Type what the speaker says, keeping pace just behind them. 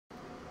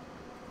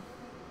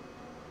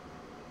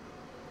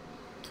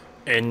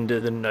Into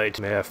the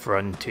nightmare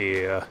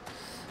frontier.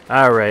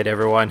 Alright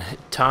everyone,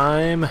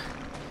 time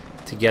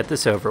to get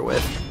this over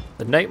with.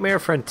 The nightmare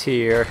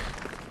frontier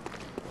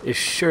is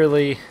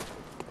surely...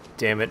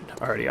 Damn it,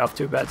 already off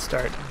to a bad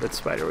start. That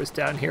spider was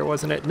down here,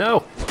 wasn't it?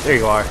 No! There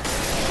you are.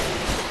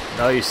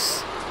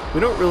 Nice. We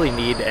don't really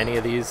need any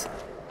of these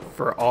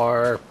for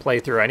our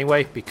playthrough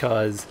anyway,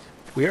 because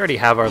we already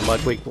have our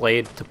Ludwig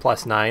blade to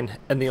 +9,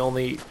 and the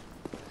only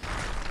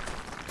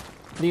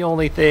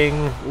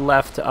thing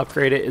left to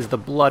upgrade it is the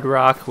blood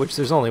rock, which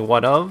there's only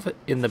one of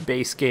in the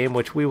base game,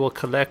 which we will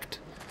collect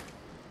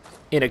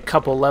in a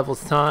couple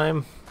levels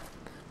time.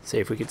 See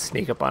if we could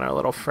sneak up on our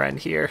little friend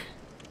here.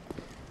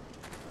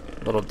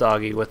 Little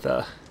doggy with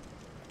a...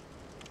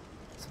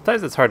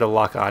 Sometimes it's hard to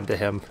lock onto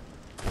him.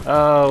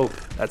 Oh,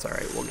 that's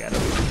alright, we'll get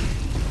him.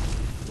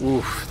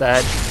 Oof,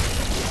 that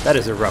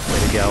is a rough way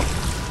to go.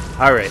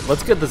 Alright,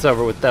 let's get this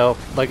over with though.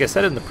 Like I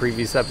said in the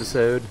previous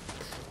episode,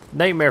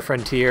 Nightmare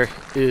Frontier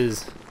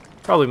is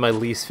probably my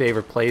least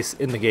favorite place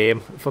in the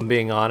game, if I'm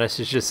being honest.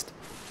 It's just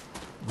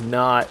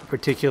not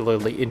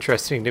particularly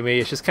interesting to me.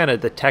 It's just kind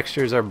of the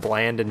textures are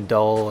bland and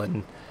dull,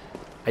 and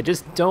I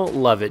just don't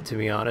love it, to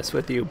be honest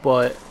with you,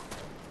 but...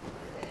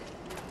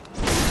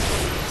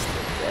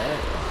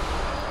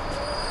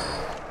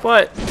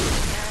 But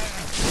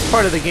it's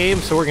part of the game,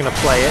 so we're going to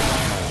play it.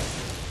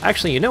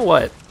 Actually, you know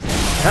what?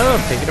 Now that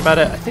I'm thinking about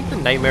it, I think the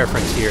Nightmare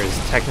Frontier is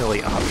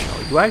technically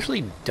optional. You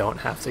actually don't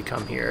have to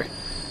come here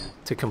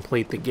to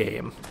complete the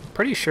game. I'm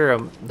pretty sure,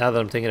 now that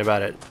I'm thinking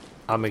about it,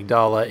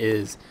 Amygdala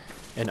is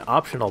an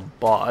optional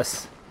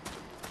boss.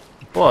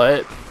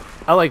 But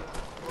I like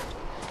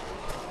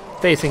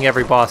facing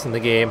every boss in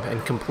the game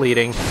and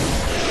completing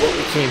what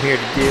we came here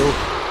to do.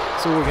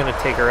 So we're going to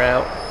take her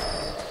out.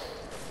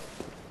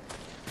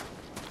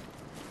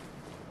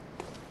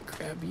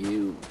 Grab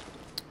you.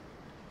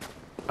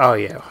 Oh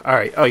yeah,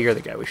 alright. Oh, you're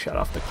the guy we shot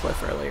off the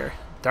cliff earlier.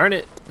 Darn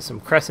it, some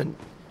crescent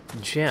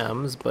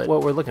gems, but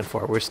what we're looking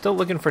for. We're still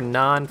looking for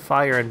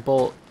non-fire and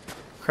bolt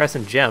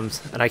crescent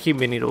gems, and I keep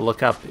meaning to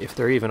look up if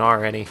there even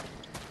are any.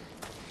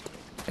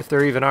 If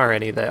there even are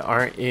any that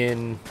aren't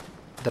in...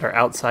 that are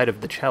outside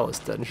of the Chalice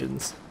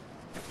dungeons.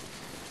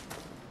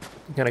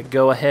 I'm gonna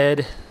go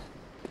ahead...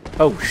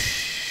 Oh,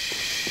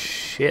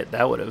 shit,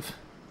 that would have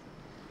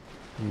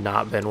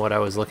not been what I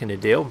was looking to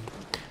do.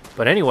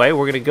 But anyway,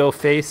 we're going to go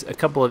face a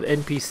couple of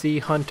NPC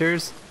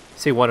hunters.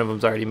 See, one of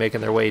them's already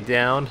making their way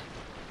down.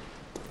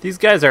 These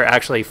guys are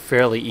actually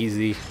fairly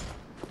easy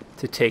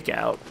to take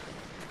out.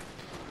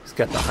 He's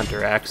got the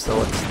hunter axe, so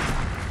let's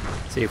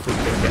see if we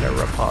can get a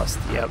riposte.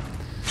 Yep.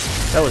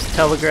 That was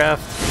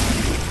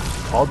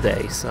telegraphed all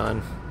day,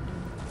 son.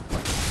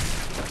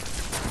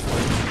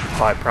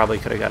 Oh, I probably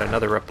could have got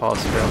another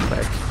riposte real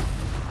quick.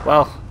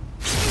 Well,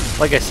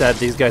 like I said,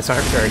 these guys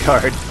aren't very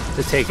hard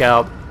to take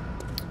out.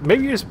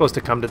 Maybe you're supposed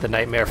to come to the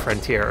Nightmare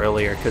Frontier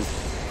earlier, because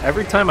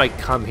every time I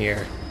come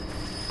here,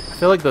 I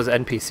feel like those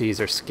NPCs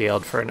are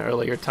scaled for an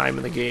earlier time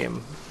in the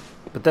game.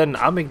 But then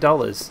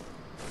Amygdala is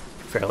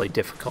fairly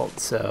difficult,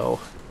 so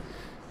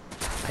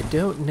I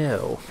don't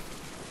know.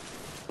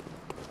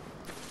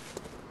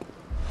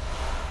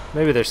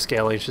 Maybe their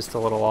scaling is just a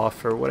little off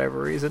for whatever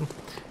reason.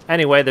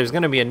 Anyway, there's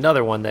going to be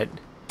another one that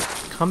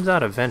comes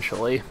out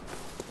eventually.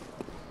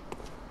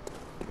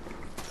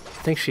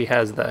 I think she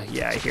has the...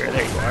 Yeah, here,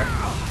 there you are.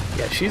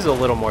 Yeah, she's a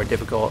little more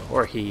difficult,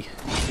 or he.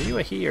 Are you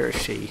a he or a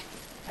she?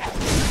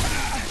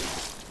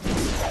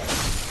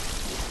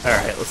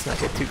 Alright, let's not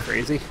get too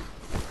crazy.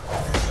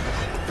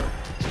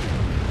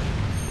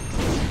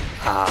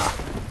 Ah.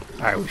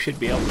 Alright, we should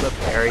be able to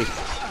parry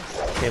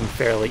him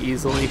fairly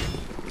easily.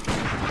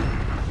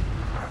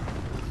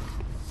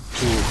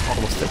 Ooh,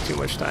 almost took too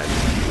much time.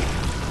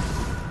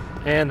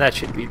 And that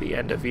should be the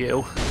end of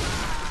you.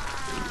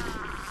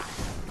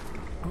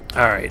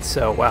 Alright,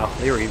 so, wow,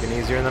 they were even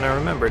easier than I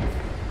remembered.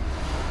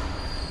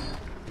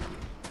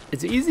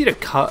 It's easy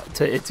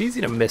it's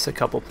easy to miss a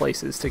couple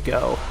places to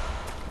go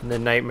in the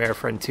Nightmare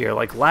Frontier.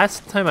 Like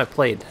last time I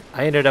played,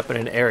 I ended up in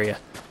an area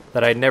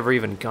that I'd never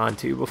even gone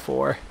to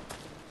before.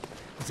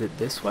 Is it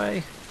this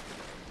way?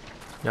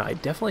 No, I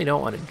definitely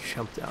don't want to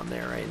jump down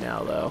there right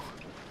now, though.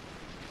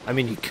 I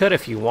mean, you could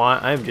if you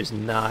want. I'm just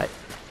not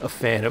a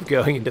fan of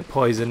going into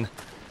poison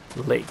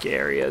lake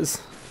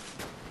areas.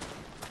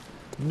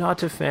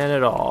 Not a fan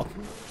at all.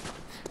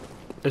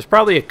 There's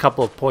probably a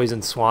couple of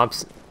poison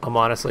swamps I'm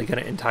honestly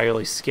going to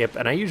entirely skip,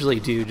 and I usually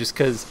do just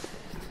because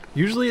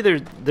usually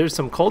there's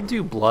some Cold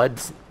Dew Blood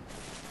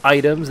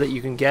items that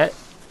you can get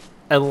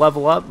and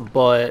level up,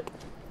 but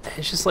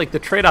it's just like the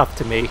trade-off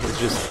to me is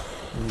just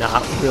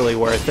not really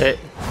worth it.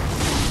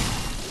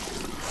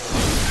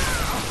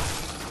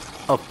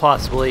 Of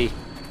possibly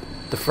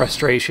the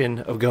frustration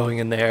of going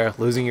in there,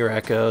 losing your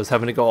echoes,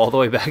 having to go all the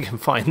way back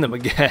and find them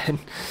again.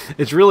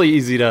 It's really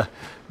easy to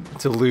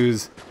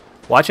lose.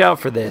 Watch out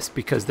for this,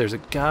 because there's a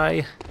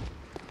guy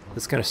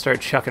that's gonna start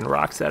chucking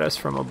rocks at us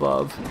from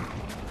above.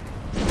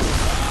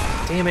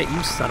 Damn it,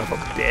 you son of a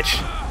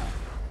bitch.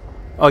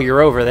 Oh,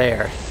 you're over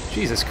there.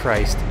 Jesus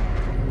Christ.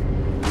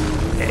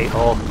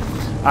 A-hole.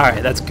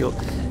 Alright, that's cool.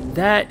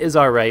 That is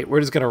alright.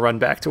 We're just going to run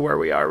back to where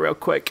we are real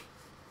quick.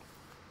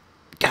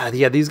 God,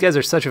 yeah, these guys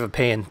are such of a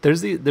pain.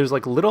 There's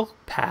like little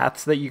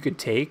paths that you could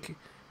take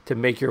to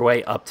make your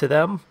way up to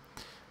them.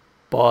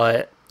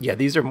 But yeah,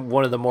 these are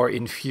one of the more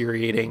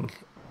infuriating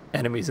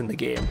enemies in the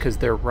game because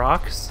their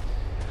rocks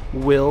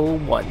will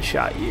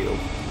one-shot you.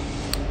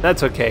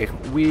 That's okay.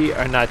 We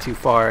are not too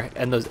far,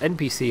 and those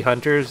NPC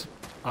hunters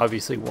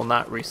obviously will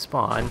not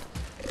respawn.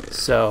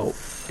 So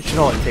it should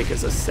only take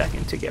us a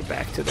second to get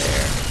back to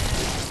there.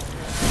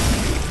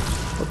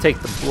 We'll take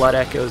the blood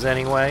echoes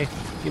anyway.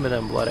 Give me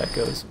them blood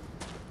echoes.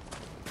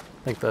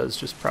 I think those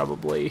just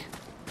probably...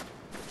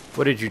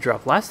 What did you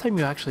drop? Last time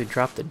you actually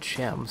dropped a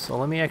gem, so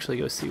let me actually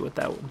go see what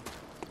that one...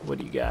 What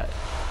do you got?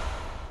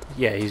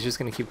 Yeah, he's just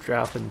going to keep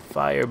dropping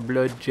fire,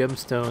 blood,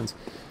 gemstones.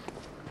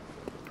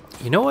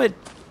 You know what?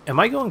 Am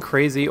I going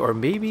crazy? Or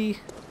maybe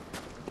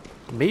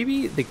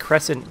the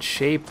crescent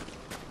shape...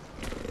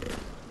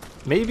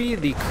 Maybe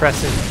the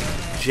crescent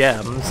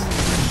gems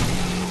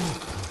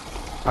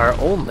are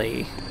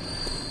only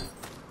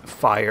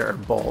fire or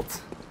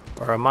bolt.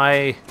 Or am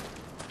I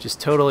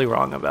just totally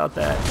wrong about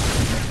that?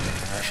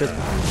 I should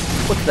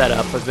look that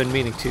up. I've been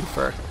meaning to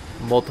for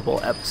multiple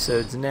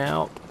episodes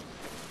now.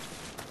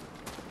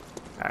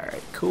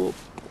 Alright, cool.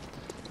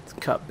 Let's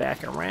cut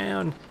back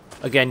around.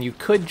 Again, you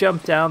could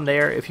jump down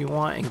there if you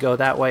want and go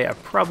that way. I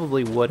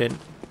probably wouldn't.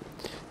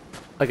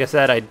 Like I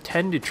said, I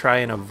tend to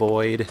try to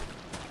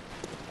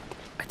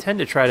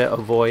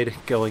avoid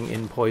going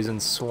in poison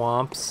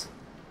swamps.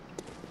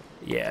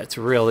 Yeah, it's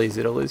real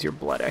easy to lose your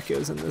blood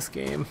echoes in this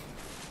game.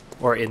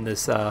 Or in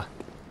this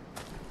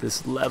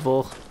this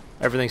level.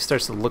 Everything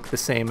starts to look the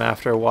same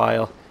after a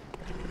while.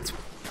 It's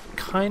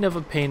kind of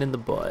a pain in the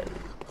butt.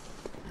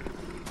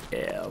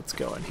 Yeah, let's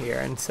go in here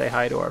and say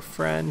hi to our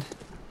friend.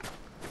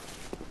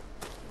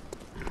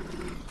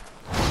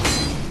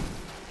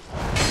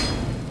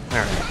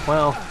 Alright,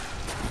 well...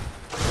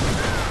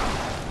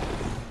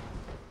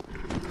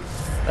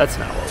 That's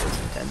not what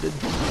was intended.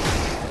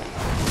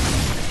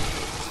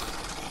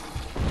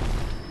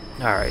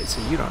 Alright, so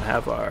you don't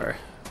have our...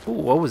 Ooh,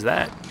 what was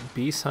that?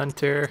 Beast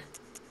Hunter.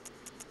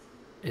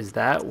 Is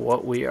that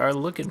what we are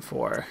looking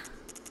for?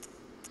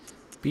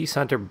 Beast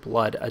Hunter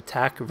Blood.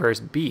 Attack versus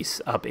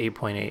Beast up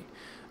 8.8.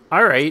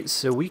 Alright,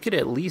 so we could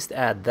at least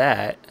add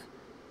that.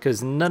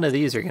 Because none of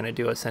these are going to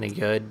do us any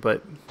good.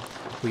 But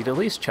we'd at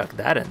least chuck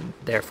that in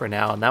there for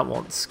now. And that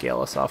won't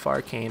scale us off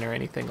Arcane or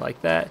anything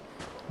like that.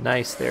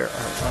 Nice, there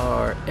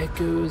are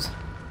echoes.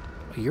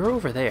 You're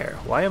over there.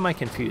 Why am I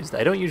confused?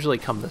 I don't usually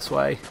come this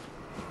way.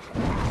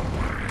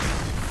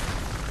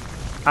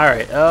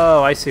 Alright,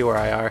 oh, I see where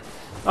I are.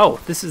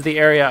 Oh, this is the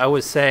area I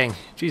was saying,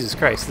 Jesus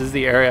Christ, this is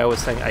the area I was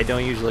saying I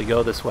don't usually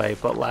go this way,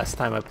 but last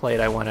time I played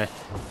I went a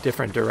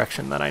different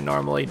direction than I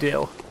normally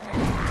do.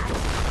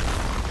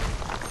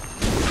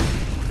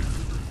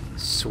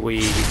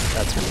 Sweet,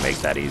 that's going to make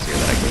that easier,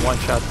 that I can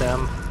one-shot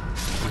them.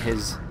 And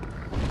his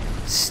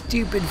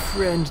stupid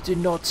friend did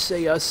not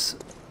say us.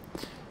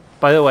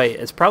 By the way,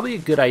 it's probably a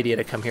good idea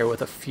to come here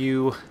with a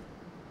few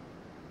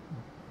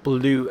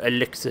blue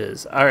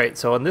elixirs. Alright,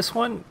 so on this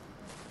one,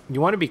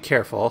 you want to be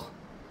careful.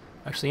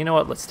 Actually, you know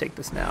what? Let's take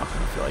this now. I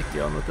don't feel like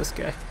dealing with this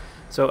guy.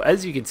 So,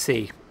 as you can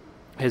see,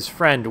 his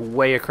friend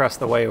way across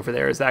the way over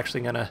there is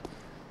actually going to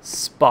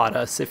spot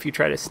us if you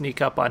try to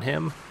sneak up on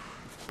him.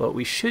 But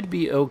we should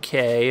be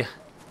okay.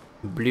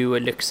 Blue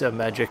elixir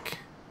magic.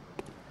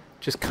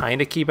 Just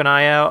kind of keep an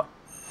eye out.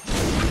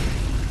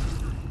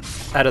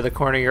 Out of the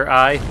corner of your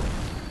eye.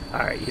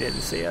 Alright, you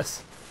didn't see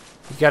us.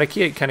 You gotta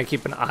kind of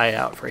keep an eye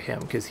out for him,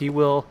 because he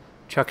will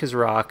chuck his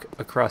rock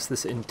across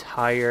this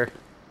entire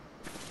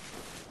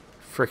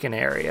freaking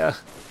area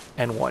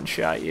and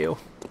one-shot you.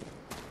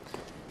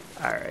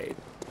 Alright.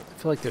 I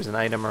feel like there's an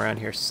item around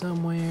here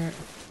somewhere.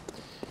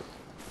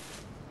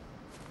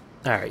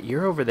 Alright,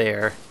 you're over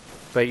there,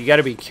 but you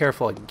gotta be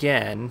careful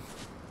again,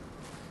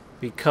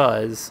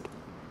 because...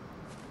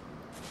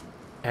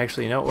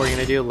 Actually, you know what we're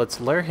gonna do? Let's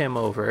lure him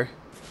over,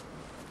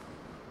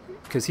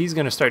 because he's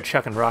going to start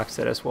chucking rocks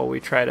at us while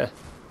we try to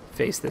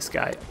face this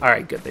guy.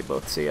 Alright, good, they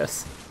both see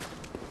us.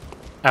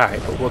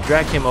 Alright, but we'll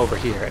drag him over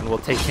here and we'll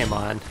take him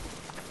on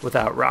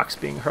without rocks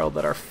being hurled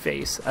at our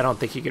face. I don't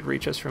think he could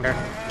reach us from here.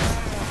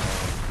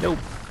 Nope.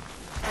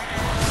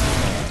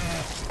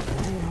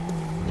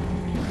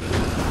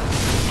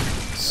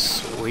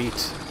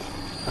 Sweet.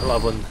 I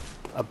love when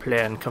a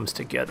plan comes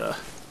together.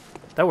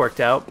 That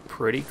worked out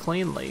pretty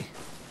cleanly.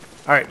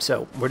 Alright,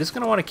 so we're just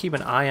going to want to keep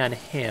an eye on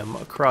him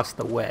across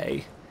the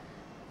way.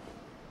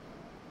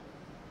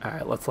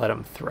 Alright, let's let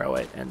him throw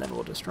it, and then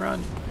we'll just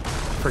run.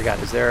 Forgot,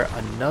 is there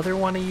another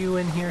one of you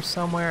in here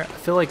somewhere? I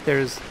feel like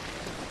there's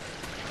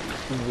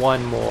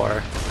one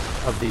more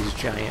of these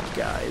giant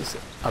guys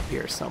up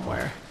here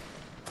somewhere.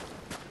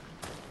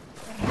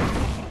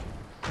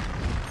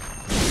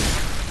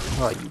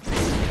 Oh, you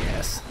pain in the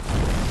ass.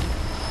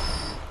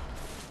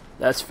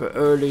 That's for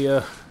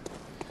earlier.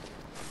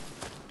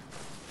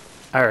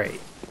 Alright.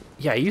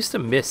 Yeah, I used to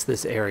miss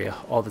this area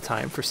all the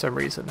time for some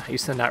reason. I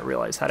used to not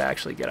realize how to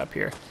actually get up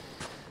here.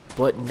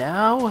 But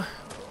now,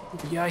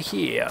 we are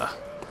here.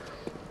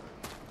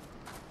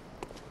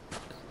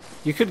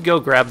 You could go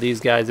grab these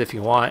guys if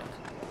you want.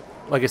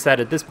 Like I said,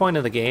 at this point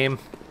in the game,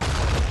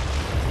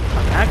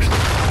 I'm actually...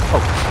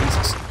 Oh,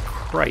 Jesus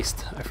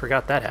Christ. I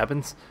forgot that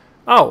happens.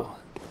 Oh,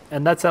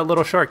 and that's that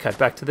little shortcut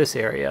back to this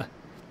area.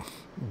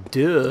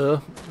 Duh.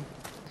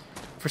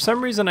 For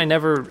some reason, I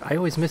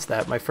always miss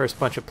that my first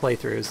bunch of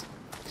playthroughs.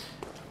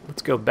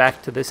 Let's go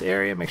back to this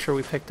area, make sure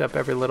we picked up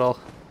every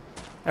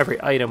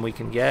item we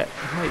can get.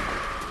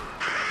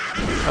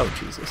 Oh,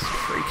 Jesus,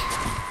 freak.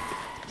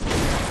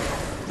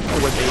 Oh,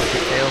 what they with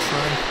your tail,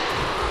 son?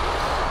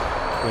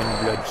 Twin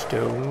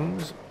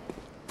bloodstones.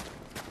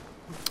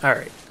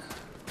 Alright.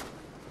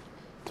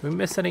 Did we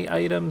miss any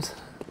items?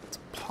 It's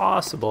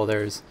possible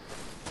there's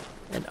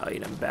an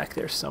item back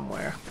there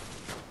somewhere.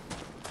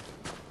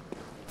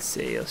 Let's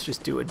see, let's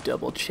just do a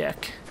double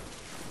check.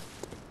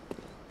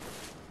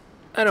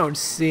 I don't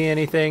see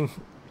anything.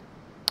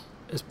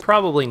 There's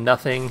probably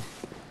nothing.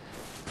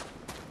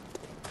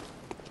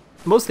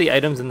 Most of the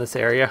items in this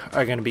area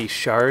are going to be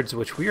shards,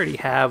 which we already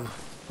have,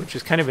 which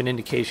is kind of an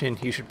indication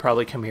you should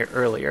probably come here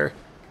earlier.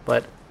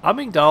 But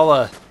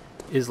Amygdala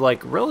is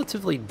like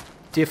relatively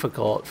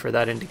difficult for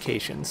that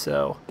indication,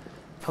 so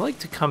I like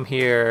to come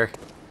here.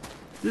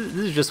 This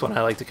is just when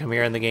I like to come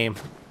here in the game,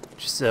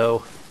 just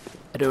so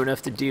I don't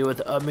have to deal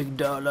with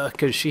Amygdala,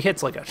 because she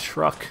hits like a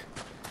truck.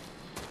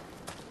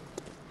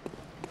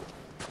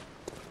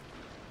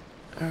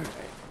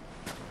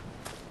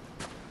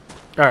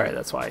 Alright,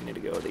 that's why I need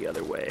to go the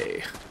other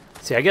way.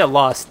 See, I get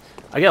lost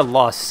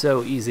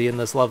so easy in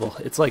this level.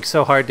 It's like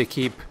so hard to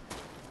keep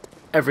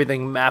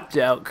everything mapped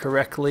out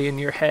correctly in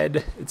your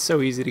head. It's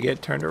so easy to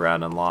get turned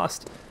around and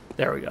lost.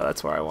 There we go,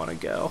 that's where I want to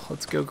go.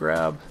 Let's go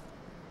grab...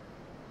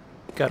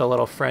 Got a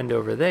little friend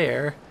over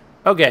there.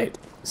 Okay,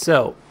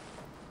 so...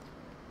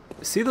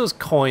 See those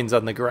coins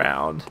on the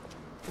ground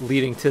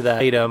leading to that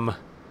item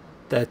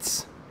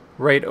that's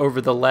right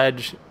over the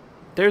ledge?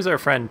 There's our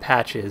friend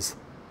Patches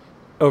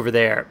over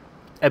there.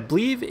 I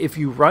believe if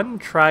you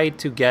try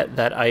to get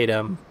that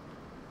item,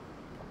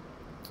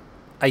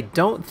 I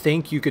don't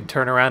think you could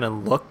turn around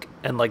and look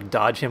and like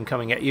dodge him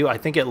coming at you. I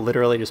think it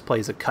literally just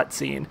plays a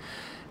cutscene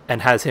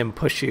and has him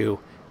push you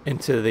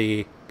into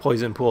the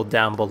poison pool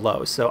down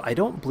below. So I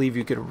don't believe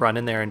you could run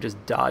in there and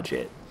just dodge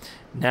it.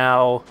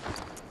 Now,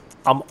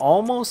 I'm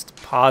almost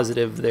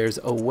positive there's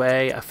a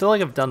way, I feel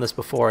like I've done this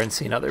before and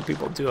seen other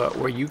people do it,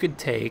 where you could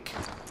take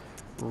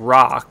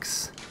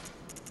rocks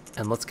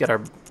and let's get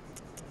our...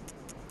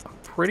 I'm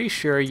pretty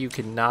sure you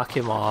can knock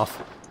him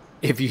off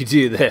if you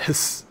do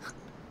this.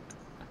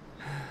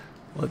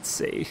 Let's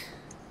see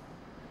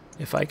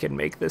if I can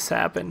make this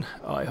happen.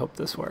 Oh, I hope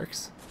this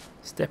works.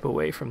 Step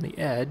away from the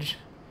edge.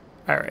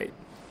 Alright.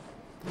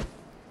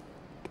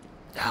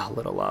 Ah, a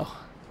little low.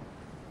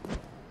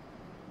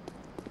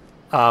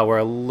 Ah, we're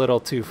a little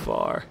too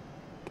far.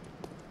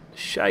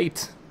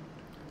 Shite.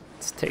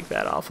 Let's take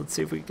that off. Let's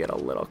see if we can get a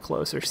little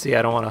closer. See,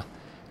 I don't want to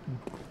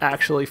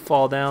actually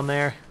fall down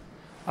there.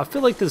 I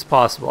feel like this is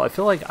possible. I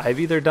feel like I've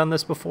either done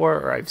this before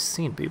or I've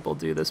seen people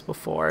do this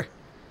before.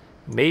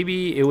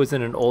 Maybe it was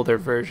in an older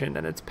version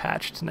and it's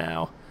patched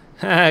now.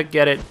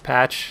 Get it,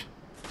 patch.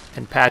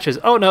 And Patches.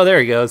 Oh no,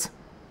 there he goes.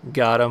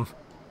 Got him.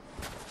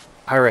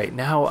 Alright,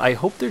 now I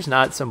hope there's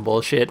not some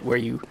bullshit where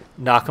you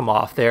knock him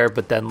off there,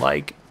 but then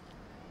like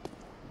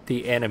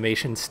the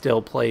animation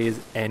still plays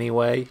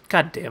anyway.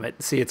 God damn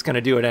it. See, it's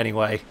gonna do it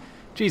anyway.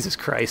 Jesus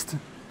Christ.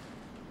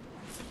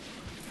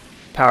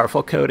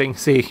 Powerful coding.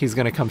 See, he's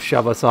gonna come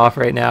shove us off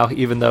right now,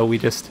 even though we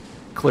just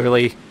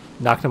clearly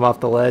knocked him off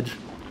the ledge.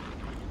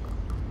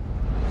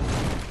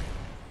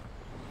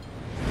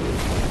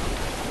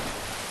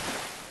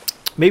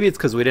 Maybe it's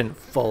because we didn't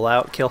full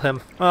out kill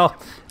him. Well,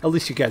 at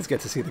least you guys get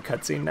to see the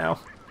cutscene now.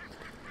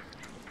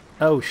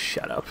 Oh,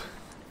 shut up.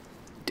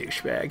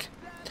 Douchebag.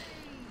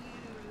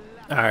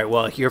 Alright,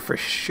 well, you're for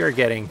sure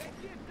getting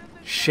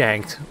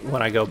shanked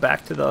when I go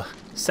back to the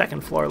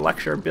second floor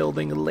lecture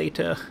building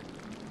later.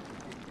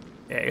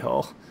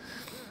 A-hole.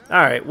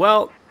 Alright,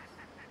 well,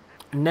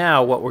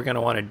 now what we're going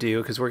to want to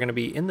do, because we're going to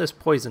be in this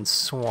poison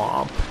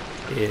swamp,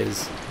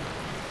 is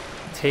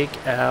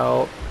take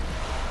out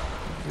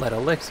lead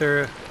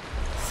elixir.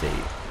 Let's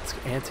see, it's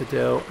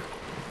antidote.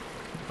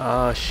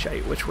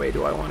 Shite, which way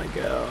do I want to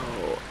go?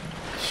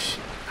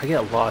 I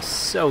get lost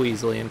so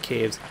easily in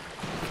caves.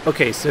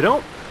 Okay, so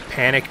don't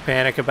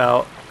panic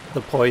about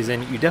the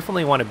poison. You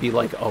definitely want to be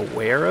like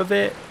aware of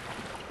it,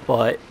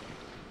 but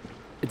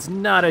it's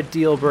not a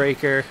deal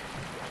breaker.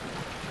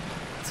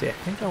 Let's see, I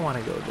think I want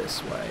to go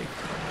this way.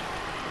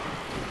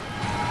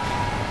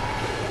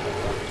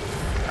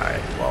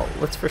 Alright, well,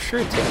 let's for sure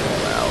take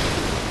that out.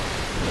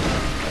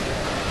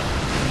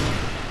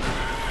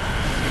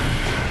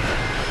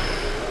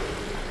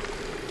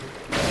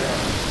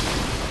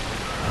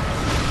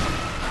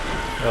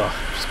 Ugh,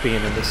 just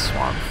being in this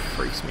swamp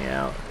freaks me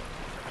out.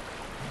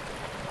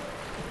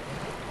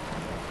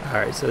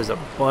 Alright, so there's a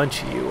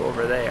bunch of you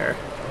over there.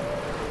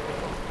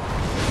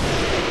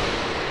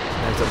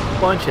 There's a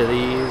bunch of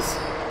these.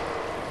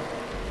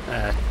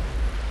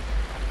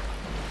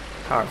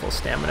 Powerful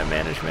stamina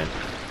management.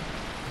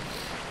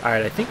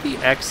 Alright, I think the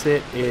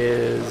exit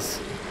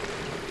is...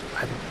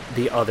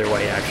 the other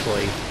way,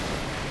 actually.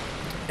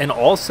 And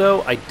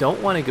also, I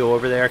don't want to go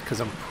over there because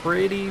I'm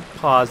pretty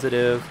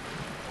positive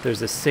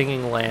there's a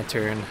singing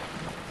lantern,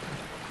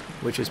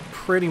 which is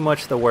pretty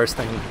much the worst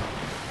thing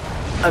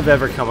I've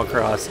ever come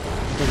across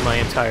in my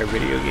entire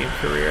video game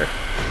career.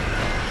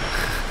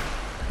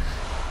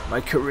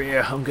 My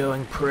career, I'm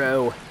going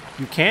pro.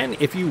 You can,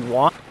 if you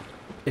want,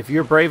 if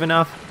you're brave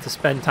enough to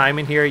spend time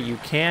in here, you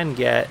can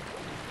get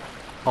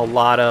a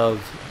lot of...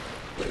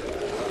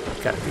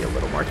 Gotta be a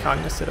little more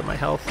cognizant of my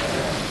health.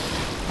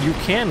 You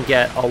can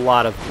get a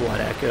lot of blood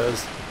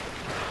echoes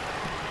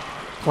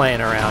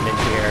playing around in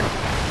here.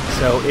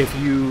 So if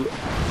you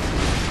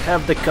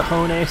have the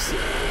cojones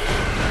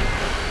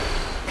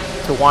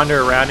to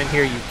wander around in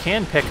here, you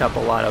can pick up a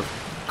lot of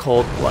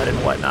cold blood and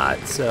whatnot.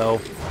 So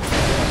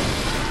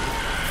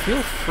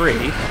feel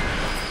free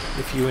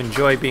if you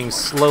enjoy being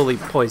slowly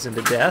poisoned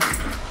to death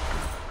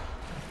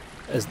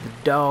as the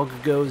dog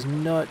goes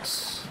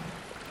nuts.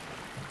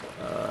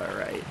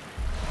 Alright.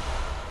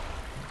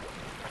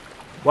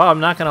 Wow, I'm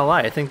not gonna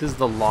lie, I think this is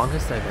the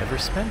longest I've ever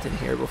spent in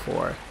here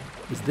before.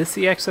 Is this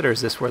the exit, or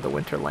is this where the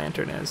winter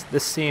lantern is?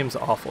 This seems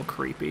awful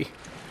creepy.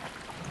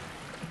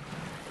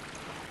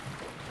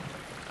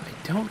 I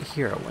don't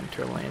hear a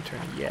winter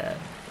lantern yet.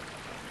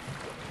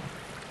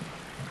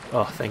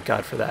 Oh, thank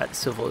God for that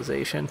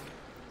civilization.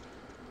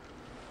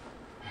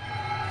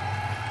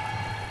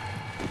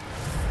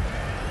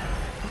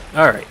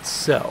 Alright,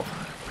 so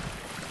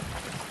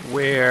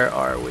where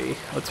are we?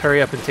 Let's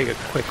hurry up and take a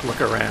quick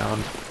look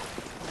around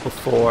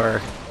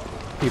before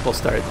people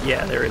start...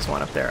 Yeah, there is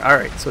one up there.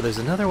 Alright, so there's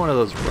another one of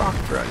those rock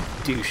throwing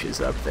douches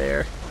up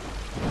there.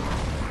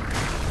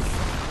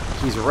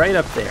 He's right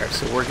up there,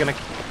 so we're gonna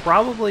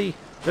probably...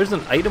 There's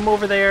an item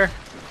over there.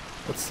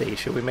 Let's see,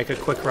 should we make a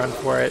quick run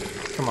for it?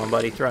 Come on,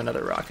 buddy, throw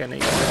another rock. I know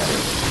you want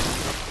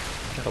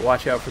to. Gotta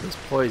watch out for this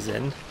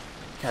poison.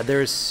 God,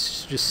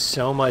 there's just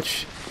so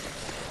much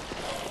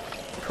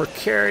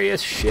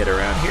precarious shit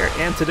around here.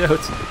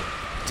 Antidotes.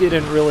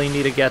 Didn't really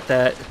need to get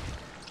that.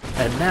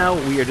 And now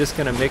we are just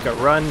going to make a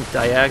run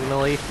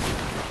diagonally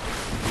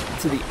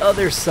to the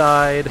other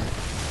side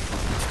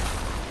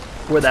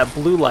where that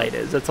blue light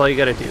is. That's all you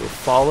got to do.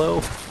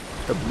 Follow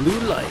the blue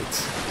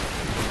light.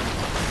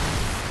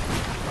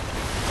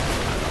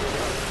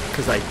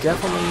 Because I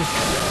definitely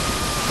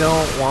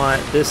don't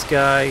want this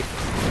guy.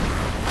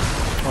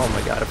 Oh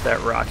my God, if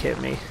that rock hit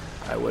me,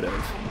 I would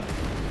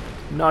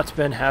have not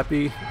been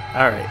happy.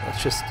 Alright,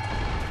 let's just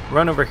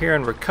run over here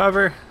and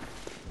recover.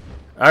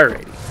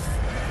 Alrighty.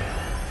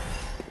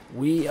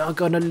 We are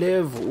gonna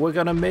live. We're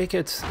gonna make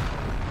it.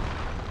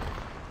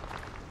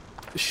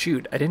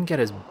 Shoot, I didn't get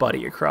his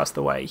buddy across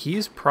the way.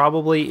 He's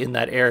probably in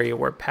that area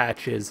where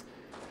Patches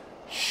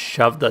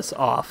shoved us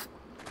off.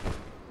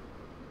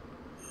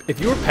 If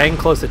you were paying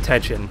close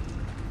attention,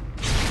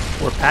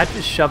 where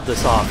Patches shoved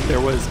us off,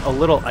 there was a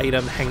little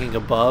item hanging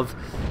above,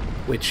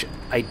 which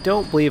I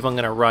don't believe I'm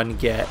gonna run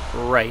get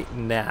right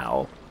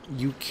now.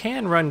 You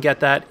can run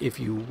get that if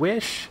you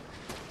wish,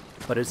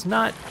 but it's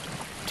not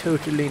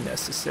totally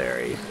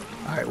necessary.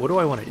 Alright, what do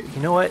I want to do?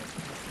 You know what?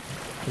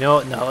 You know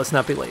what? No, let's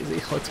not be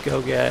lazy. Let's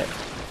go get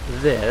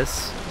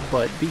this,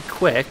 but be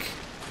quick,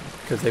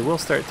 because they will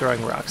start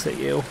throwing rocks at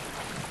you.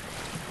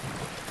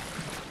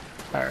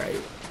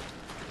 Alright.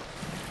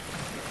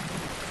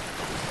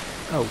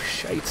 Oh,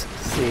 shite.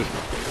 See,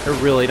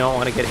 I really don't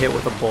want to get hit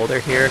with a boulder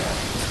here,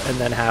 and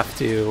then have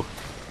to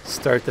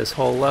start this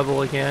whole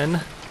level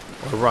again,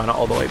 or run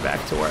all the way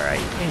back to where I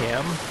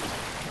am.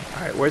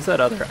 Alright, where's that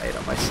other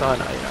item? I saw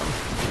an item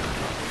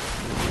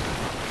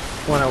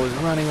when I was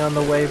running on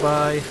the way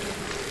by.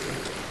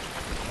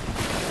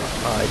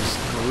 I just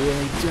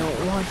really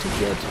don't want to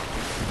get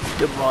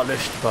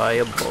demolished by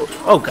a boat.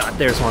 Oh God,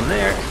 there's one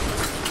there.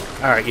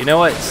 Alright, you know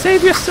what?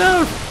 Save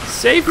yourself!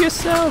 Save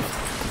yourself!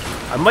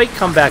 I might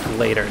come back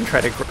later and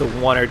try to grab the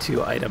one or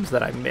two items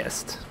that I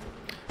missed.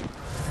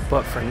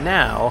 But for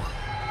now,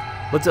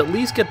 let's at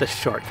least get the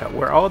shortcut.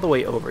 We're all the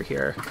way over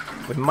here.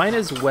 We might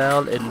as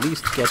well at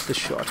least get the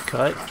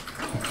shortcut.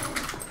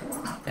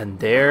 And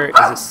there is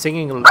a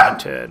singing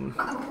lantern.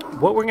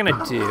 What we're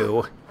gonna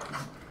do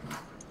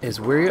is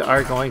we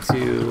are going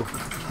to...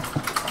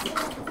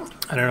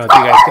 I don't know if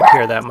you guys can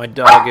hear that. My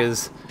dog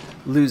is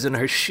losing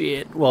her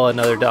shit while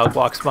another dog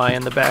walks by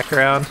in the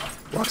background.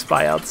 Walks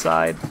by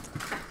outside.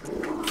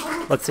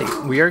 Let's see.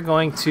 We are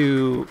going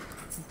to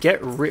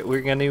get rid...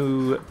 We're going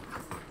to...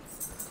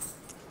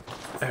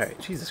 Alright,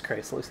 Jesus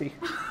Christ, Lucy.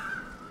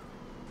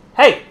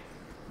 Hey!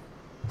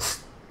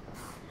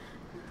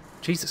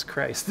 Jesus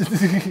Christ.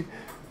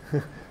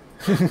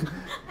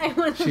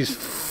 She's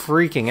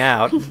freaking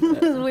out. I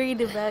was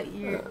worried about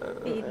your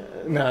baby.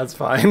 No, it's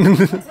fine.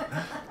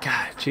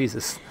 God,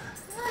 Jesus.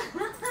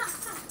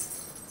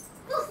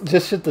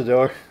 Just shut the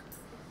door.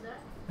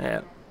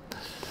 Yeah.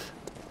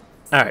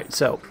 Alright,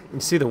 so you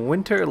see the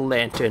winter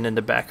lantern in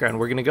the background.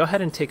 We're going to go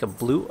ahead and take a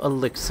blue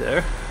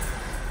elixir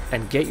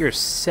and get your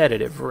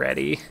sedative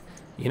ready.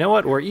 You know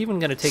what? We're even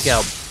going to take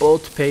out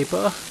bolt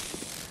paper.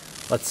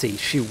 Let's see.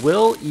 She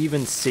will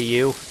even see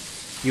you.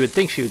 You would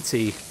think she would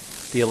see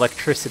the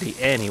electricity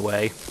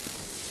anyway.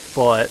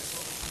 but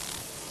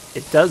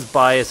it does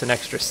buy us an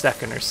extra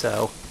second or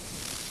so.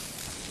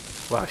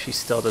 Wow, she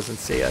still doesn't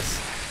see us.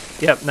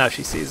 Yep, now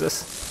she sees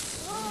us.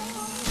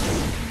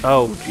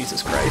 Oh,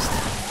 Jesus Christ.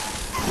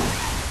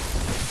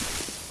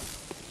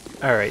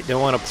 Alright,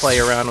 don't want to play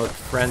around with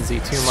Frenzy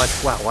too much.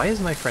 Wow, why is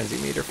my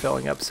Frenzy meter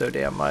filling up so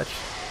damn much?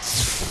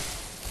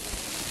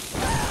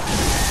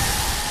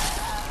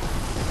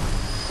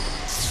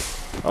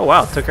 Oh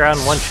wow, took her out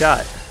in one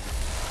shot.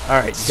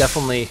 Alright,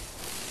 definitely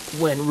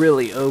went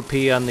really OP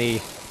on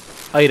the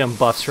item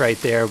buffs right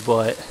there,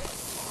 but...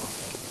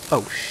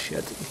 Oh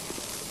shit.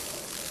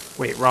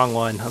 Wait, wrong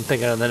one. I'm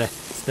thinking of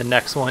the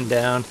next one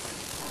down.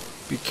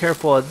 Be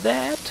careful of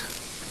that.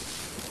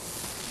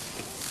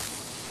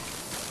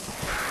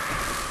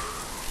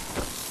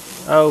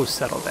 Oh,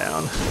 settle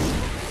down.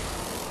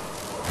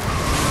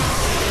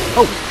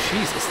 Oh,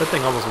 Jesus, that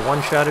thing almost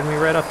one-shotted me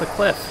right off the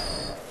cliff.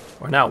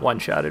 Or not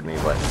one-shotted me,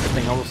 but that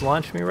thing almost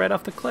launched me right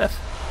off the cliff.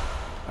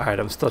 Alright,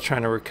 I'm still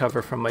trying to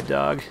recover from my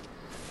dog.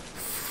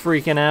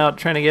 Freaking out,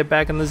 trying to get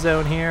back in the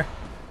zone here.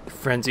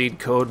 Frenzied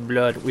cold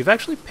blood. We've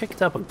actually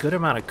picked up a good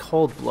amount of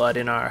cold blood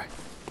in our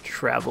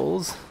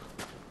travels.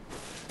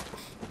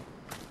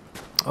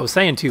 I was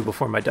saying too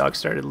before my dog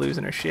started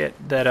losing her shit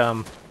that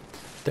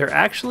there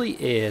actually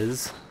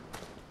is...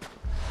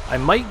 I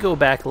might go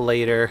back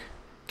later.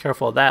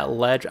 Careful of that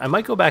ledge. I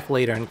might go back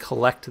later and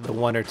collect the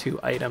 1 or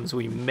 2 items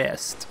we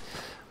missed.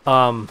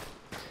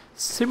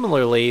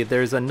 Similarly,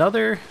 there's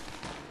another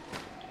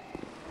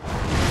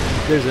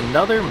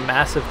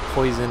massive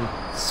poison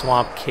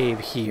swamp cave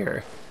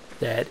here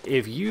that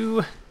if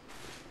you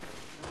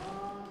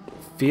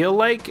feel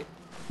like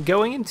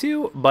going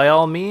into, by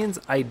all means,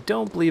 I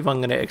don't believe I'm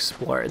going to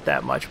explore it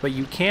that much, but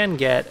you can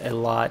get a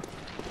lot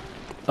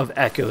of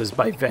echoes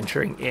by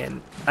venturing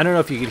in. I don't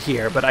know if you could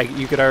hear, but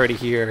you could already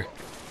hear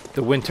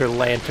the winter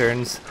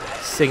lanterns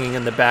singing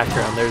in the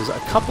background. There's a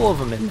couple of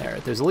them in there.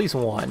 There's at least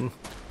one.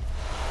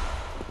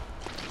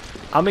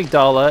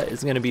 Amygdala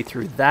is going to be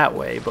through that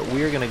way, but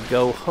we're going to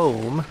go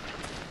home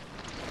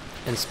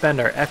and spend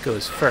our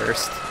echoes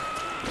first.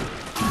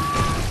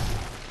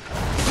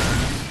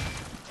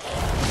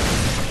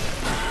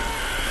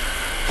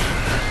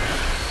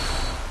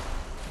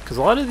 Because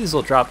a lot of these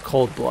will drop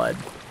cold blood,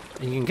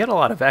 and you can get a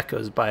lot of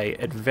echoes by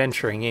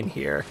adventuring in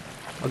here.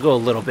 I'll go a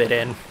little bit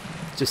in,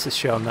 just to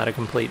show I'm not a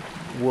complete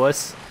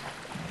wuss.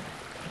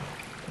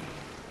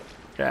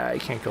 I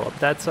can't go up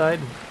that side.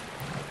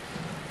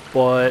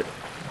 But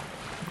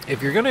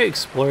if you're going to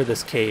explore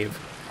this cave,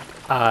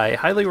 I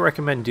highly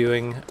recommend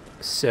doing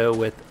so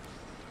with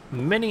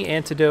many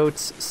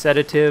antidotes,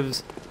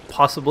 sedatives,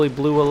 possibly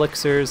blue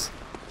elixirs.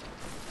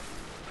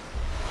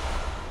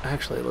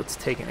 Actually, let's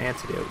take an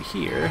antidote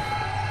here.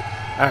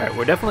 Alright,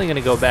 we're definitely going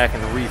to go back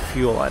and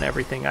refuel on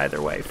everything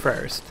either way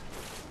first.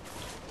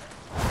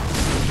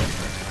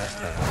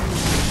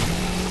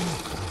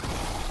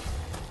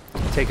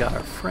 Take out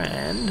our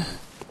friend.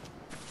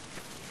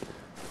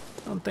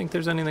 I don't think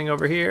there's anything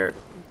over here.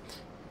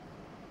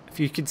 If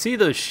you can see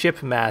those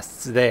ship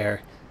masts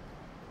there,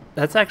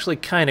 that's actually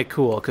kind of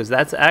cool, because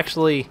that's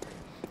actually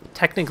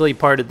technically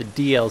part of the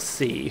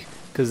DLC,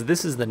 because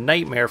this is the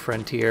Nightmare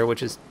Frontier,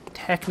 which is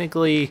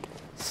technically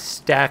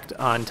stacked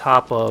on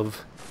top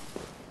of...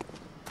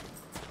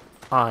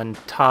 God,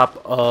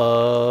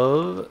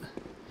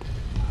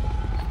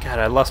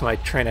 I lost my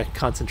train of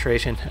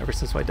concentration ever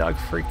since my dog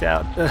freaked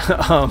out.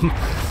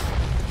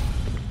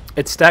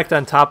 It's stacked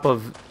on top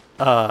of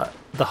the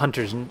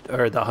Hunter's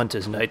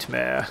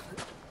Nightmare,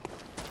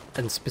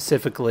 and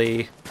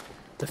specifically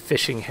the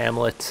fishing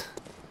hamlet,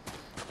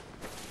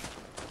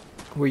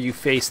 where you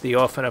face the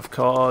Orphan of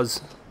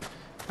Cause.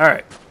 All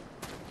right,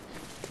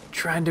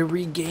 trying to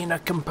regain a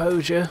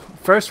composure.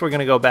 First, we're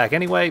gonna go back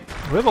anyway.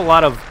 We have a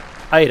lot of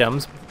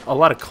items, a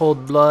lot of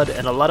cold blood,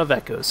 and a lot of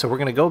echoes. So we're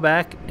going to go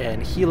back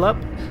and heal up,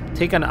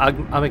 take on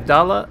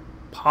Amygdala,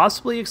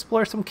 possibly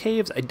explore some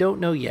caves. I don't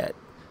know yet,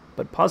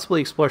 but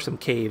possibly explore some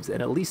caves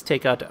and at least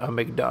take out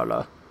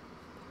Amygdala.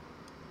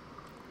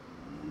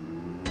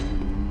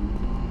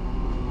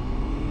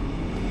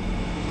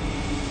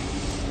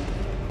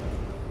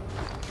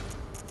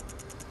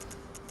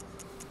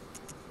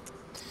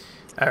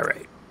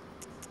 Alright,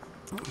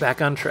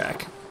 back on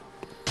track.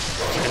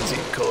 Frenzied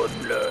cold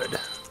blood.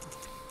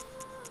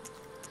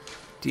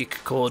 Deep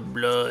cold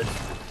blood.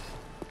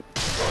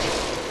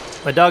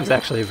 My dog's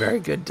actually a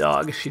very good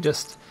dog. She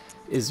just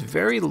is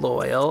very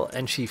loyal,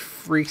 and she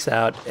freaks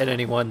out at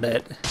anyone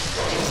that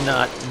is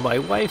not my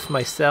wife,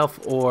 myself,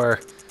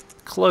 or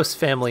close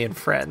family and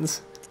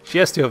friends. She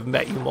has to have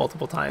met you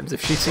multiple times.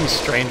 If she sees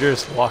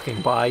strangers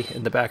walking by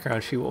in the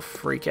background, she will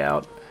freak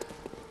out.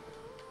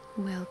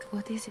 Well,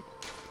 what is it?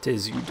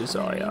 'Tis you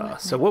desire.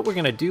 So what we're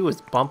going to do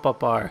is bump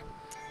up our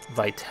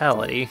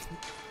vitality,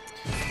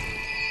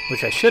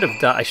 which I should have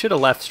done. I should have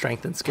left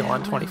strength and skill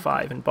on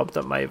 25 and bumped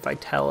up my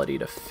vitality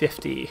to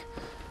 50.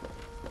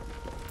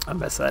 I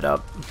messed that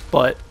up.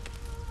 But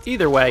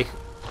either way,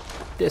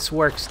 this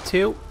works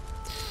too.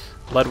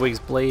 Ludwig's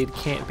blade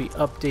can't be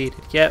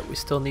updated yet. We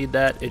still need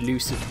that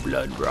elusive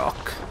blood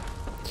rock.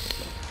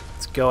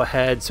 Let's go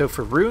ahead. So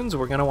for runes,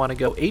 we're going to want to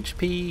go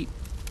HP,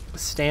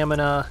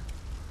 stamina,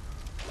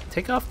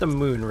 take off the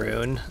moon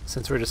rune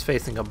since we're just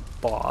facing a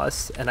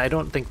boss. And I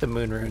don't think the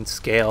moon rune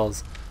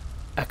scales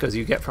echoes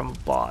you get from a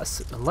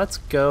boss. And let's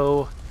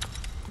go,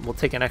 we'll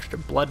take an extra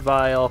blood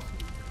vial.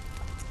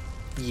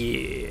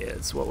 Yeah,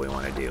 that's what we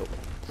want to do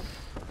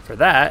for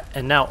that.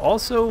 And now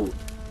also,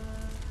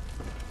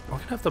 we're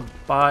going to have to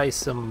buy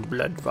some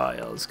blood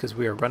vials because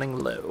we are running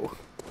low.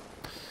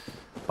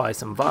 Buy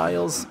some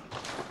vials.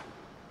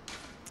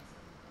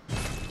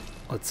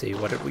 Let's see,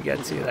 what did we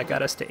get to? That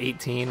got us to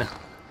 18.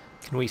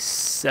 Can we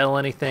sell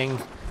anything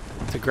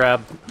to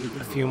grab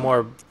a few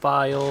more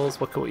vials?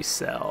 What can we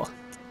sell?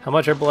 How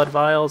much are blood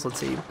vials? Let's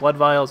see, blood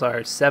vials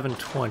are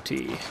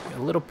 720. A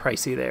little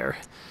pricey there.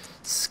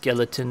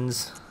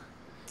 Skeletons.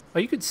 Oh,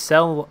 you could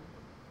sell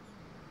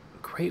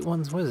great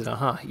ones. What is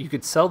it? You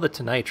could sell the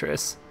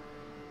tonitrus,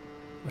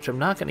 which I'm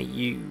not going to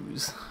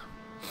use.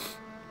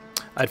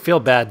 I'd feel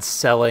bad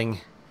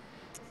selling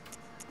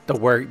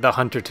the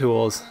hunter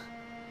tools.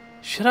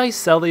 Should I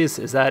sell these?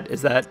 Is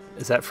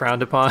that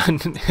frowned upon?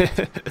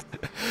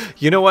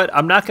 You know what?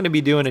 I'm not going to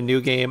be doing a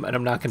new game, and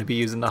I'm not going to be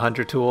using the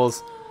hunter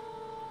tools.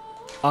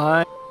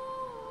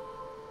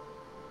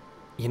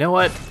 You know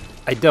what?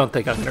 I don't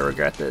think I'm going to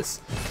regret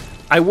this.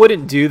 I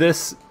wouldn't do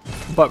this,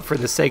 but for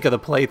the sake of the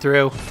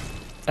playthrough,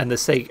 and the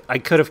sake I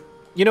could have.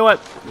 You know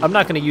what? I'm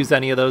not going to use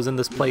any of those in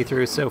this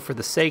playthrough. So for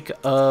the sake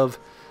of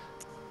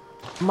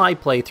my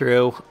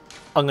playthrough,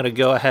 I'm going to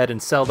go ahead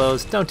and sell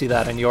those. Don't do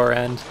that on your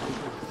end.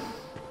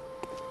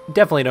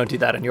 Definitely don't do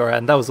that on your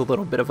end. That was a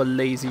little bit of a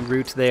lazy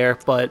route there,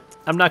 but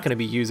I'm not going to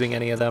be using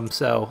any of them,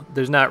 so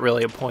there's not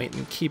really a point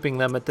in keeping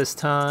them at this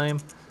time.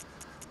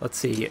 Let's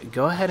see.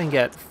 Go ahead and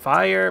get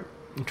fire.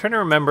 I'm trying to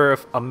remember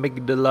if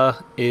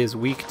Amygdala is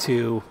weak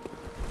to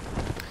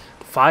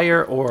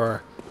fire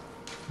or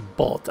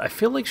bolt. I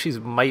feel like she's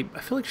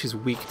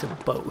weak to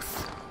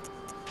both.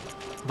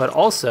 But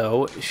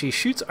also, she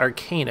shoots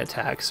arcane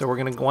attacks, so we're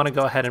going to want to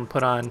go ahead and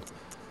put on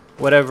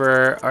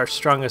whatever our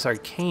strongest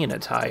arcane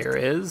attire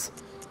is.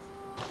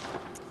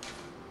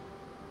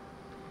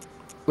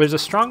 There's a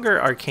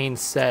stronger arcane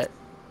set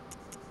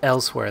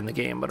elsewhere in the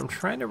game, but I'm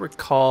trying to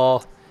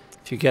recall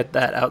if you get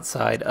that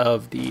outside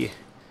of the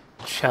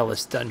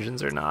Chalice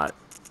dungeons or not.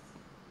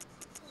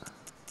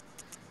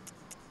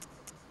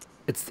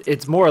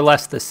 It's more or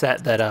less the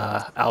set that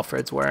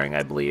Alfred's wearing,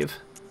 I believe.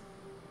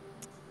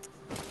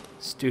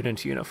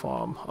 Student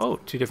uniform. Oh,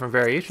 two different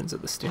variations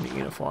of the student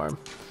uniform.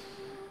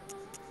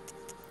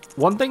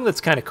 One thing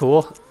that's kind of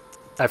cool,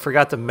 I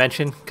forgot to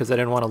mention because I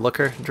didn't want to look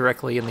her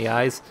directly in the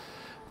eyes,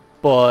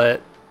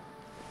 but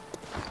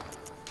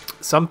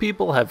some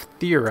people have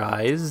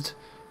theorized,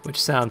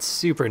 which sounds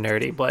super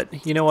nerdy,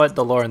 but you know what?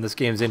 The lore in this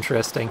game is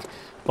interesting.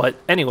 But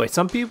anyway,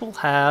 some people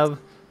have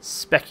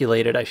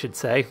speculated, I should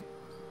say,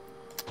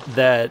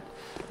 that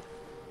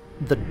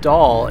the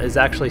doll is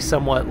actually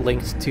somewhat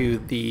linked to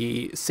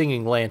the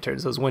singing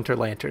lanterns, those winter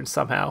lanterns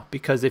somehow,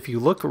 because if you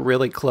look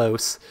really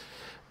close,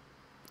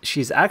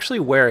 she's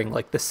actually wearing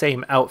like the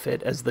same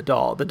outfit as the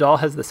doll. The doll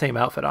has the same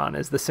outfit on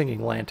as the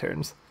singing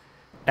lanterns.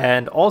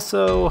 And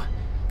also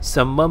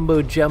some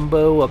mumbo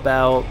jumbo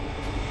about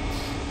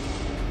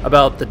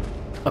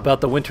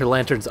the winter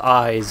lantern's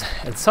eyes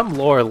and some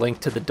lore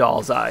linked to the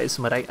doll's eyes,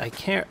 but I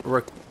can't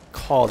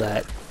recall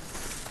that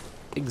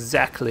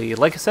exactly.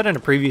 Like I said in a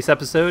previous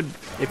episode,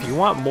 if you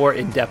want more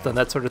in-depth on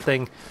that sort of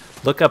thing,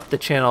 look up the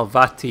channel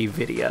Vati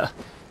Vidya,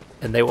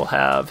 and he will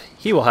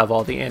have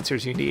all the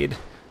answers you need.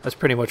 That's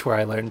pretty much where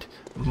I learned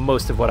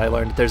most of what I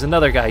learned. There's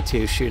another guy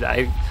too. Shoot,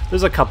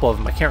 there's a couple of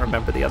them. I can't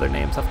remember the other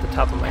names off the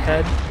top of my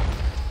head.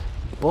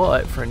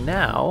 But for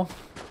now,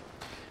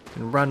 we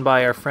can run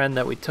by our friend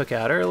that we took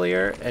out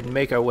earlier and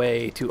make our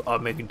way to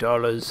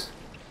Amygdala's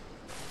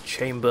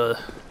chamber,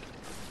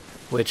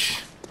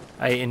 which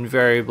I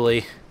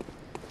invariably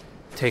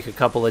take a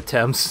couple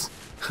attempts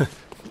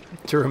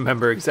to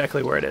remember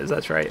exactly where it is.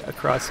 That's right,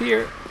 across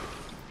here.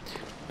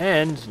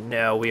 And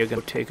now we are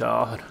going to take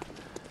on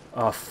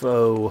our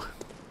foe.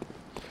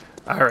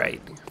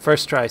 Alright,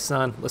 first try,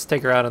 son. Let's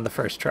take her out on the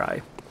first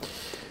try.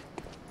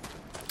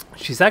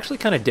 She's actually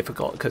kind of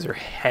difficult because her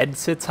head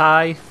sits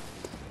high,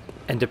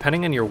 and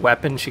depending on your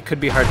weapon, she could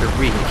be hard to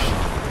reach.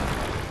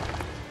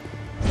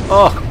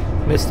 Oh,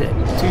 missed it.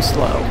 Too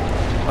slow.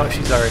 Oh,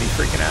 she's already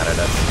freaking out at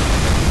us.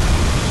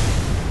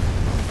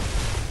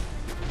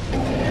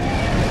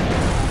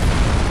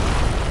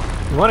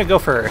 You want to go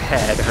for her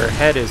head. Her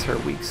head is her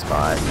weak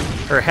spot.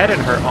 Her head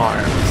and her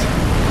arms.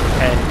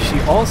 And she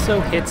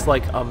also hits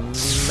like a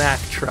Mack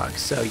truck,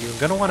 so you're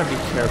going to want to be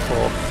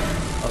careful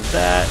of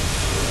that.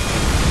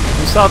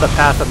 You saw the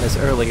path on this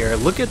earlier.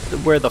 Look at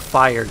where the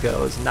fire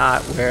goes,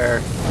 not where...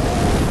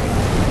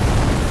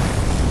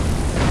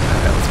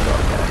 Alright, let's go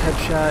get a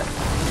headshot.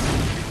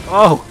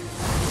 Oh!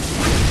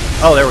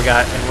 Oh, there we go.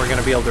 And we're going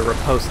to be able to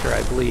riposte her,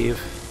 I believe.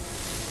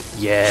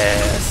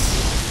 Yes!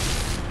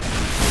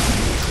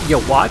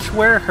 Yeah, watch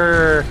where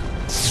her...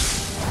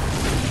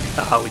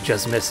 Oh, we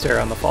just missed her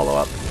on the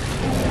follow-up.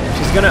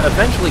 She's going to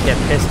eventually get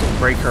pissed and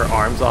break her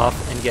arms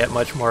off and get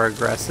much more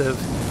aggressive.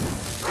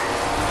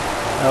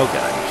 Oh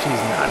god,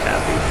 she's not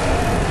happy.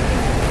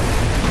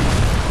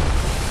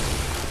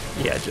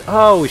 Yeah,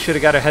 oh, we should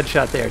have got a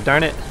headshot there.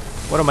 Darn it.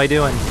 What am I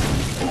doing?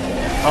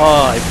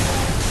 Oh, I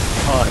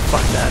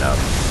fucked that up.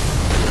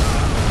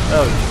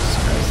 Oh, Jesus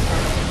Christ.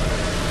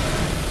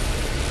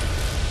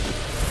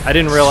 I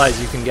didn't realize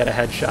you can get a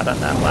headshot on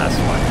that last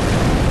one.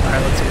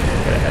 Alright, let's see if we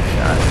can get a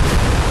headshot.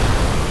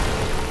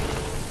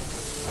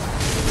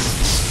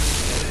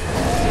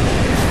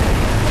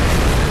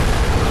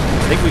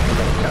 I think we can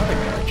get another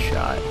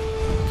headshot.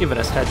 Giving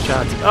us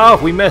headshots. Oh,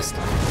 we missed.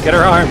 Get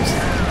her arms.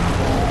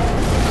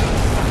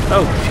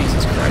 Oh,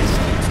 Jesus Christ.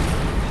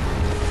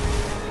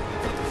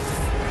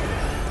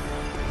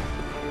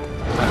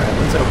 Alright,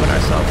 let's open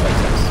ourselves like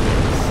this.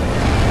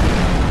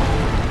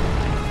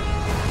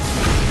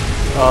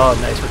 Oh,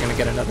 nice. We're going to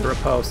get another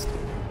riposte.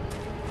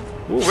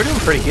 Ooh, we're doing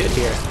pretty good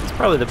here. It's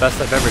probably the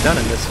best I've ever done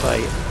in this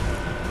fight.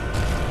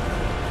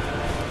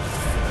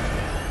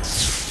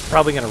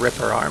 Probably going to rip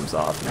her arms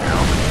off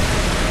now.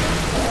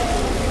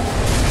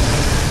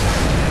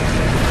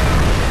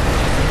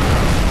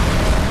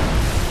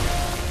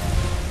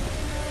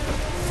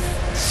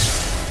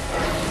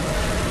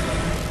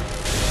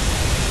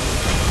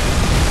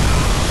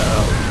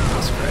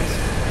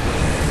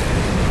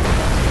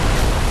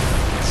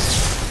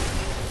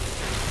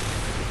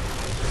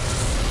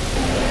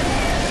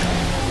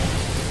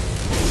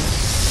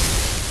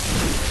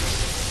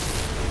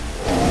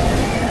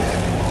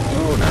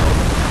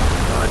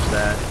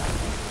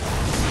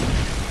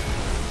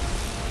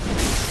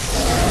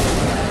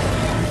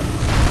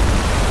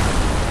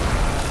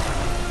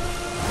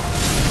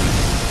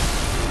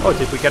 Oh,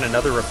 did we get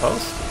another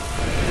riposte?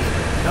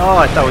 Oh,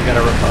 I thought we got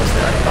a riposte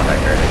there. I thought I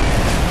heard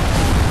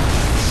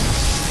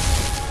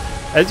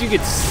it. As you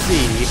can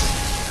see,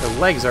 her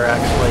legs are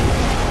actually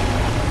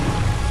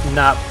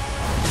not...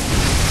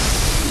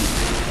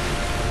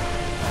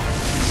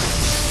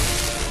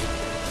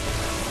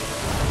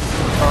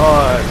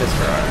 Oh, I missed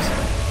her arms.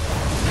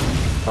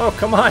 Oh,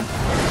 come on!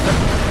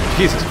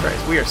 Jesus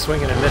Christ, we are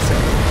swinging and missing.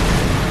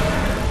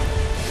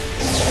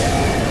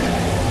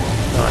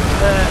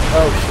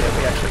 Oh shit,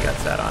 we actually got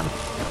set on.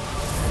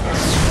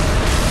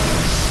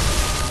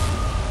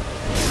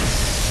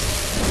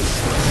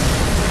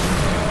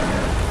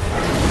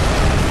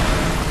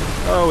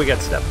 Oh, we got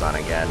stepped on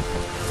again.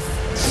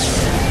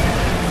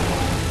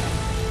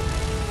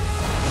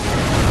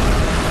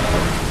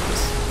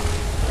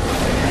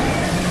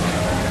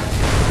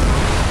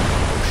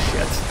 Oh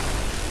shit.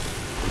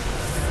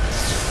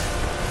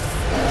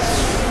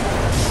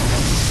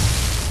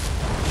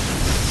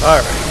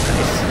 Alright,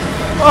 nice.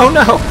 Oh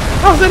no!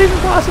 How's that even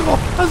possible?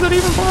 How's that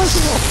even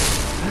possible?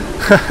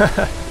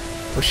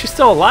 Was she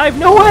still alive?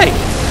 No way!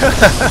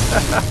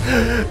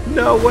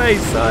 No way,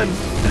 son.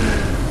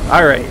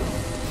 Alright.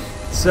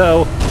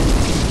 So,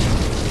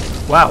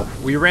 wow,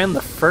 we ran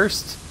the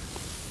first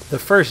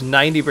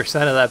 90%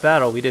 of that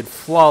battle. We did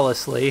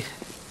flawlessly.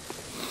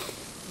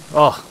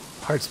 Oh,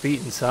 heart's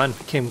beating, son.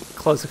 Came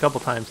close a couple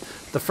times.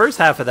 The first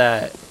half of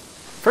that,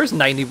 first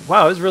 90,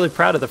 wow, I was really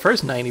proud of the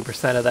first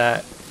 90% of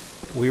that.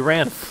 We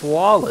ran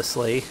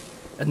flawlessly,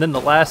 and then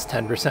the last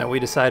 10% we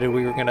decided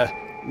we were gonna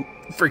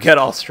forget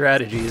all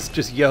strategies,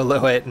 just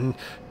YOLO it and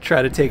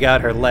try to take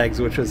out her legs,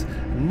 which was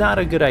not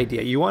a good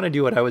idea. You want to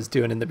do what I was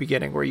doing in the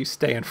beginning, where you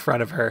stay in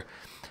front of her.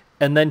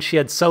 And then she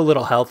had so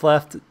little health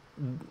left.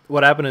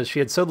 What happened is she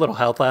had so little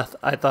health left,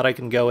 I thought I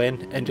can go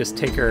in and just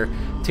take her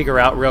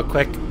out real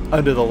quick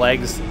under the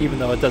legs, even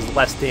though it does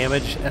less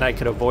damage, and I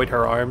could avoid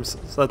her arms.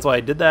 So that's why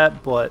I did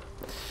that, but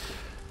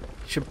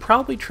should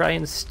probably try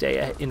and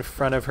stay in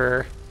front of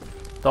her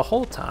the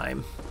whole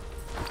time.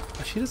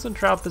 She doesn't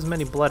drop as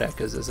many blood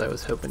echoes as I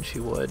was hoping she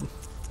would.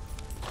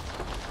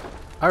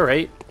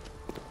 Alright.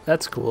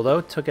 That's cool though.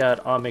 Took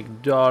out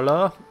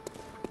Amygdala.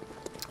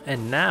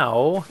 And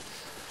now,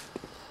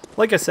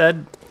 like I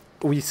said,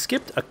 we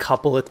skipped a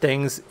couple of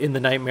things in the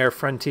Nightmare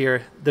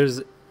Frontier.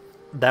 There's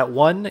that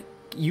one,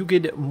 you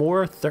could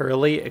more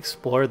thoroughly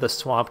explore the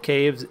swamp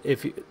caves,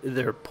 if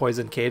they're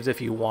poison caves, if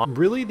you want.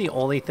 Really the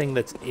only thing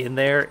that's in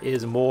there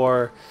is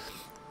more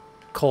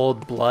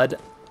cold blood,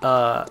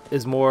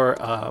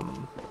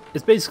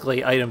 it's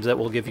basically items that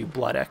will give you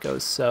blood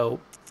echoes. So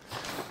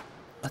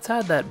let's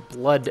add that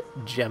blood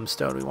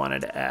gemstone we wanted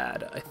to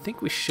add. I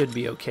think we should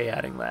be okay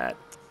adding that.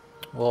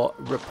 We'll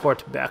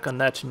report back on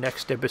that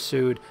next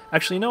episode.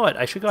 Actually, you know what?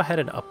 I should go ahead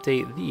and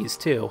update these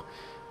too.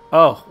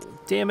 Oh,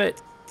 damn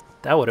it.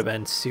 That would have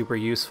been super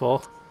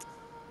useful.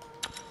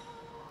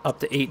 Up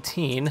to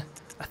 18.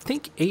 I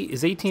think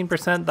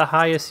 18% the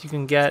highest you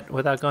can get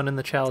without going in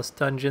the Chalice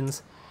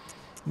dungeons.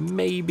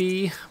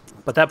 Maybe.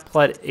 But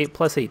that 8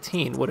 plus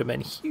 18 would have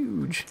been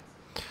huge.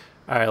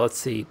 Alright, let's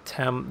see.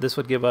 This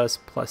would give us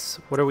plus...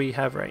 What do we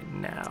have right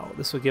now?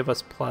 This would give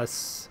us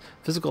plus...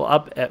 Physical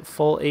up at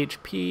full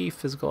HP.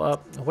 Physical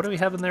up... What do we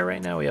have in there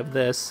right now? We have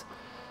this.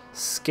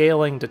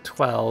 Scaling to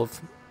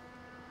 12.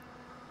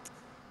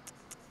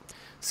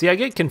 See, I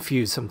get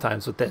confused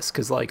sometimes with this.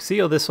 Because, like, see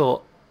how this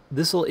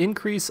will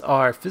increase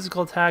our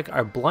physical attack,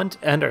 our blunt,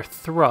 and our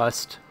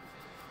thrust.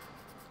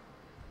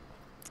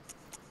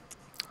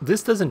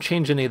 This doesn't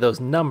change any of those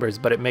numbers,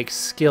 but it makes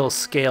skill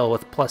scale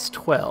with plus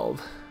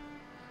 12.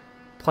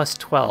 Plus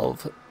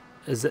 12.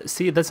 Is it,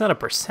 see, that's not a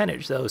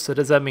percentage, though, so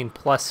does that mean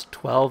plus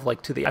 12,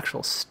 like, to the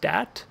actual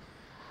stat?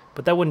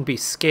 But that wouldn't be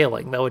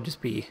scaling, that would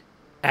just be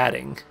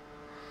adding.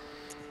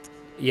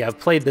 Yeah, I've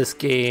played this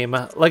game.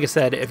 Like I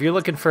said, if you're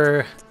looking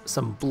for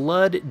some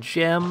blood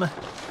gem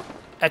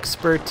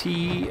expert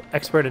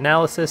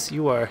analysis,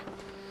 you are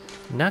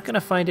not going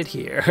to find it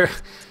here.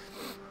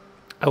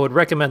 I would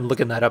recommend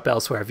looking that up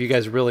elsewhere if you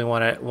guys really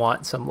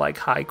want some like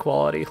high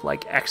quality,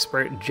 like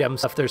expert gem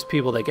stuff. There's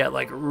people that get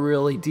like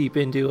really deep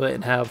into it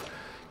and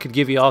could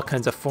give you all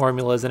kinds of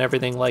formulas and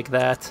everything like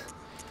that,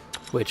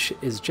 which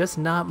is just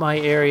not my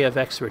area of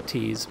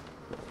expertise.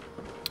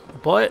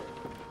 But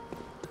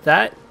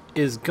that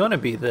is gonna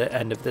be the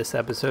end of this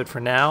episode for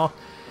now.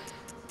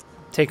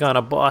 Take on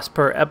a boss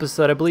per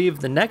episode, I believe.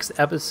 The next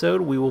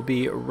episode we will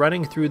be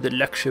running through the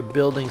lecture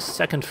building's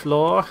second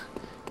floor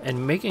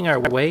and making our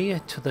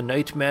way to the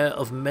Nightmare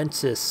of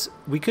Mensis.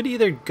 We could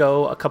either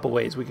go a couple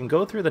ways. We can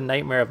go through the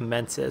Nightmare of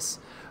Mensis,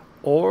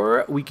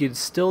 or we could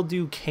still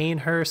do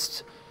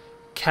Canehurst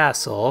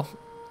Castle,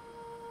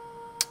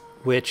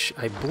 which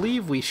I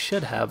believe we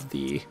should have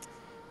the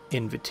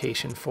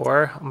invitation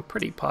for. I'm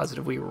pretty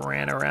positive we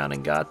ran around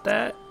and got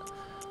that.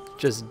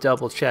 Just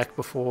double check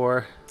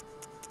before.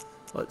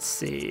 Let's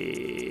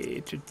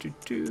see.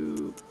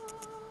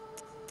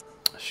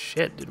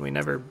 Shit, did we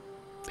never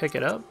pick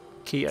it up?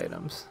 Key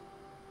items.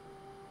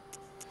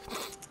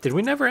 Did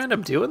we never end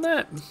up doing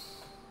that?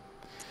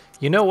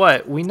 You know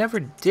what? We never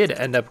did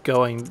end up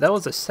going. That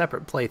was a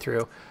separate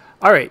playthrough.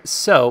 Alright,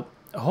 so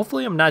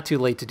hopefully I'm not too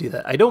late to do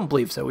that. I don't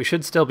believe so. We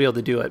should still be able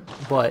to do it.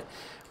 But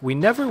we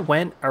never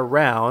went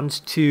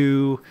around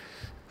to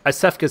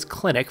Asefka's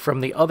clinic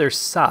from the other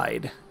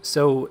side.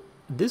 So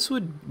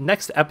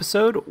next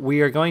episode,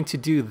 we are going to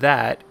do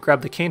that,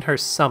 grab the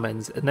Canehurst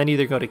summons, and then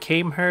either go to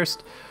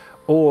Canehurst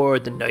or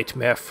the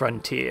Nightmare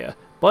Frontier.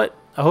 But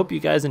I hope you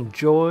guys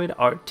enjoyed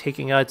our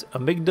taking out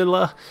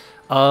Amygdala.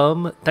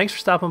 Thanks for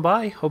stopping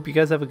by. Hope you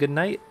guys have a good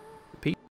night.